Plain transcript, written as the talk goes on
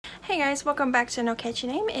Hey guys, welcome back to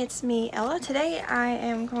nocatchyname. It's me, Ella. Today I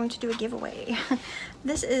am going to do a giveaway.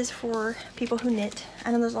 This is for people who knit.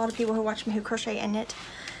 I know there's a lot of people who watch me who crochet and knit.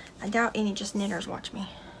 I doubt any just knitters watch me.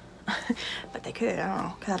 But they could, I don't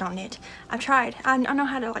know, because I don't knit. I've tried. I know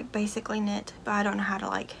how to like basically knit, but I don't know how to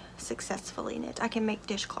like successfully knit. I can make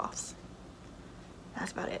dishcloths.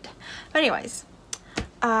 That's about it. But anyways,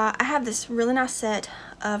 I have this really nice set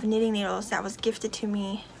of knitting needles that was gifted to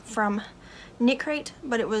me from Knit Crate,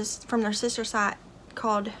 but it was from their sister site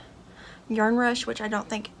called Yarn Rush, which I don't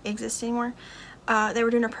think exists anymore. They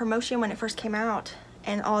were doing a promotion when it first came out,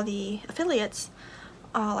 and all the affiliates,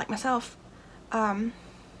 like myself,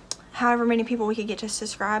 however many people we could get to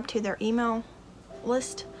subscribe to their email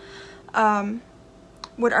list,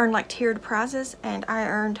 would earn like tiered prizes, and I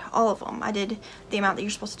earned all of them. I did the amount that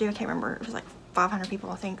you're supposed to do. I can't remember. It was like 500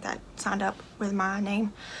 people, I think, that signed up with my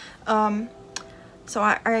name. So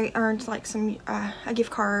I earned like some a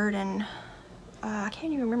gift card, and I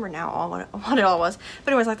can't even remember now what it all was.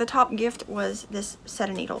 But anyways, like the top gift was this set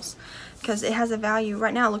of needles, because it has a value.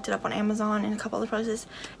 Right now I looked it up on Amazon and a couple other places.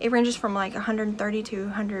 It ranges from like $130 to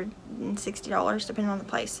 $160 depending on the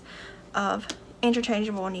place, of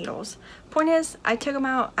interchangeable needles. Point is, I took them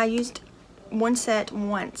out. I used one set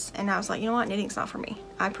once, and I was like, you know what, knitting's not for me.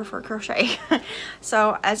 I prefer crochet.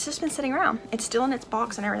 So it's just been sitting around. It's still in its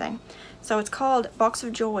box and everything. So it's called Box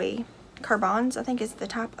of Joy Carbons, I think is the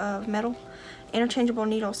type of metal interchangeable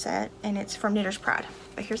needle set, and it's from Knitter's Pride.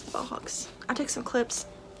 But here's the box. I took some clips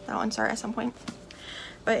that I'll insert at some point,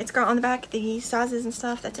 but it's got on the back the sizes and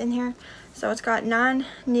stuff that's in here. So it's got 9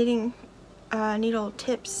 knitting needle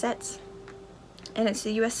tip sets, and it's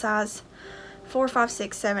the US size 4, 5,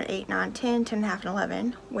 6, 7, 8, 9, 10, 10 and a half, and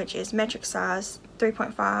 11, which is metric size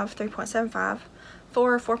 3.5, 3.75,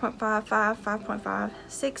 4, 4.5, 5, 5.5,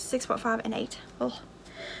 6, 6.5, and 8. Ugh.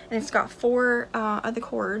 And it's got 4 other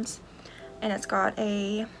cords, and it's got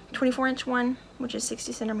a 24-inch one, which is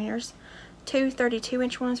 60 centimeters, 2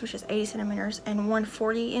 32-inch ones, which is 80 centimeters, and 1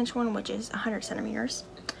 40-inch one, which is 100 centimeters.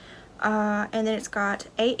 And then it's got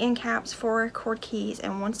 8 end caps, 4 cord keys,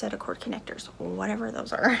 and 1 set of cord connectors, whatever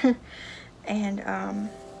those are. And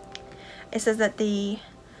it says that the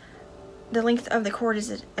length of the cord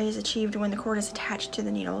is achieved when the cord is attached to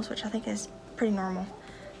the needles, which I think is pretty normal.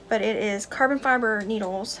 But it is carbon fiber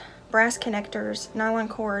needles, brass connectors, nylon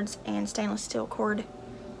cords, and stainless steel cord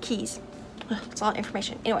keys. Ugh, it's a lot of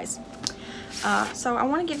information. Anyways, so I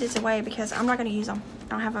want to give these away because I'm not going to use them. I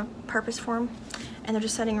don't have a purpose for them, and they're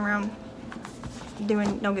just sitting around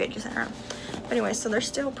doing no good, just sitting around. But anyways, so they're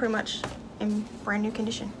still pretty much in brand new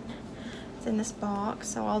condition. It's in this box,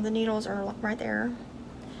 so all the needles are right there.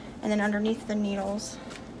 And then underneath the needles,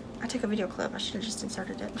 I took a video clip, I should have just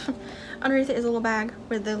inserted it. Underneath it is a little bag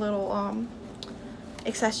with the little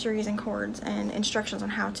accessories and cords and instructions on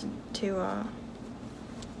how to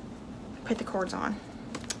put the cords on.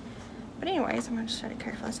 But anyways, I'm gonna just try to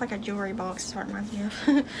carefully. It's like a jewelry box is what it reminds me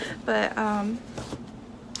of. But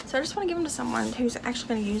so I just want to give them to someone who's actually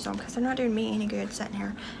going to use them, because they're not doing me any good sitting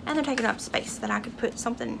here, and they're taking up space that I could put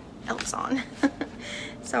something else on.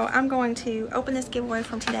 So I'm going to open this giveaway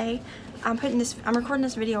from today. I'm recording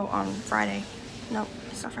this video on Friday. Nope,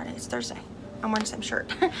 it's not Friday, it's Thursday. I'm wearing the same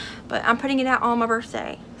shirt. But I'm putting it out on my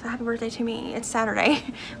birthday. So happy birthday to me. It's Saturday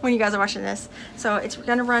when you guys are watching this. So it's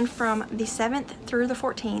going to run from the 7th through the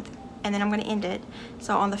 14th, and then I'm going to end it.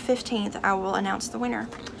 So on the 15th, I will announce the winner.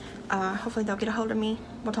 Hopefully they'll get a hold of me.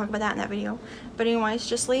 We'll talk about that in that video. But anyways,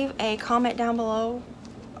 just leave a comment down below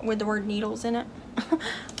with the word needles in it.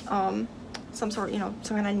 Some sort, you know,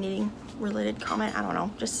 some kind of knitting related comment. I don't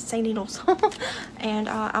know. Just say needles. And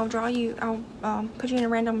I'll draw you. I'll put you in a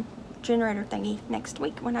random generator thingy next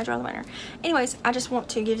week when I draw the winner. Anyways, I just want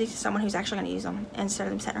to give these to someone who's actually going to use them instead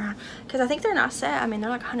of them sitting around, because I think they're a nice set. I mean, they're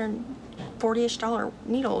like $140-ish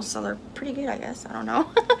needles, so they're pretty good, I guess. I don't know.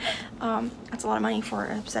 That's a lot of money for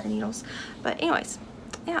a set of needles. But anyways,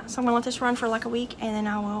 yeah, so I'm gonna let this run for like a week, and then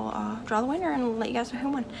I will draw the winner and let you guys know who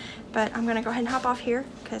won. But I'm gonna go ahead and hop off here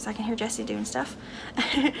because I can hear Jessie doing stuff.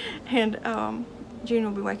 And June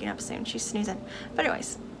will be waking up soon. She's snoozing. But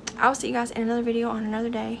anyways, I will see you guys in another video on another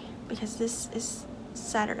day, because this is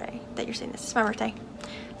Saturday that you're seeing this. It's my birthday.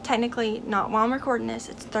 Technically not while I'm recording this,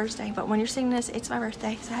 it's Thursday, but when you're seeing this, it's my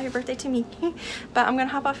birthday. So happy birthday to me. But I'm gonna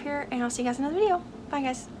hop off here, and I'll see you guys in another video. Bye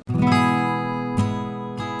guys.